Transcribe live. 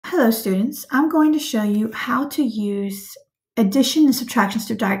Hello students, I'm going to show you how to use addition and subtraction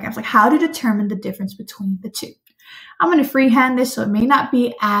strip diagrams, like how to determine the difference between the two. I'm going to freehand this so it may not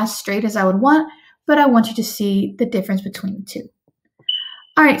be as straight as I would want, but I want you to see the difference between the two.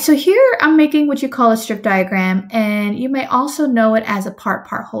 Alright, so here I'm making what you call a strip diagram, and you may also know it as a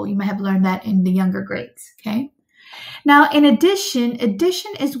part-part whole. You may have learned that in the younger grades, okay? Now in addition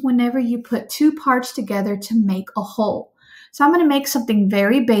is whenever you put two parts together to make a whole. So I'm going to make something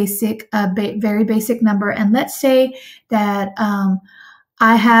very basic, very basic number. And let's say that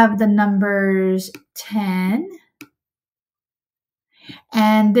I have the numbers 10.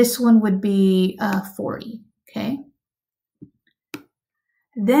 And this one would be 40, okay?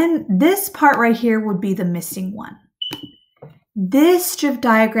 Then this part right here would be the missing one. This strip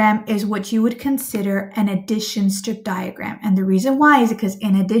diagram is what you would consider an addition strip diagram. And the reason why is because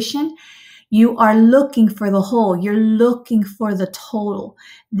in addition, you are looking for the whole. You're looking for the total.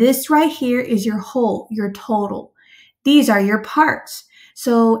 This right here is your whole, your total. These are your parts.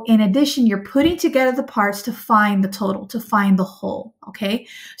 So in addition, you're putting together the parts to find the total, to find the whole, okay?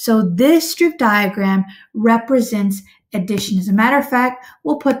 So this strip diagram represents addition. As a matter of fact,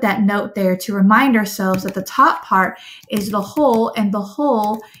 we'll put that note there to remind ourselves that the top part is the whole, and the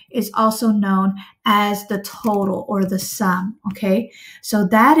whole is also known as the total or the sum, okay? So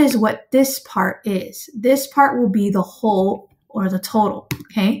that is what this part is. This part will be the whole or the total,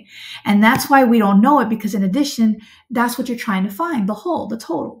 okay? And that's why we don't know it, because in addition, that's what you're trying to find, the whole, the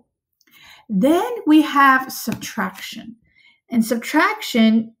total. Then we have subtraction. And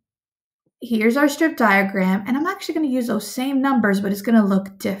subtraction, here's our strip diagram, and I'm actually going to use those same numbers, but it's going to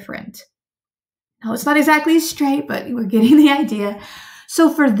look different. Now, it's not exactly straight, but we're getting the idea. So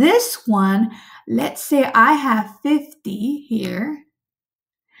for this one, let's say I have 50 here,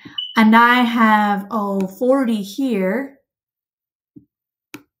 and I have, 40 here,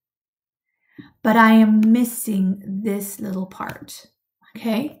 but I am missing this little part,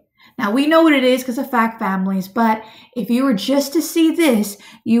 okay? Now, we know what it is because of fact families, but if you were just to see this,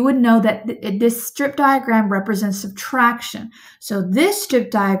 you would know that this strip diagram represents subtraction. So this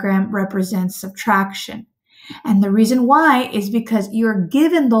strip diagram represents subtraction. And the reason why is because you're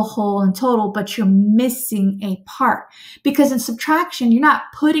given the whole and total, but you're missing a part. Because in subtraction, you're not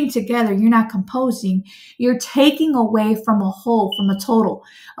putting together, you're not composing, you're taking away from a whole, from a total,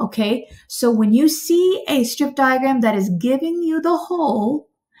 okay? So when you see a strip diagram that is giving you the whole,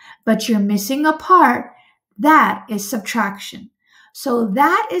 but you're missing a part, that is subtraction. So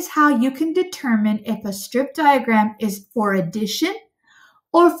that is how you can determine if a strip diagram is for addition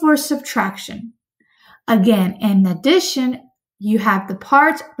or for subtraction. Again, in addition, you have the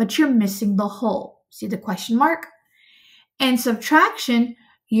parts, but you're missing the whole. See the question mark? In subtraction,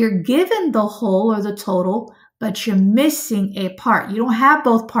 you're given the whole or the total, but you're missing a part. You don't have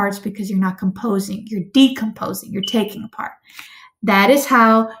both parts because you're not composing. You're decomposing. You're taking apart. That is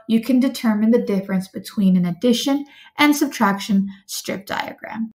how you can determine the difference between an addition and subtraction strip diagram.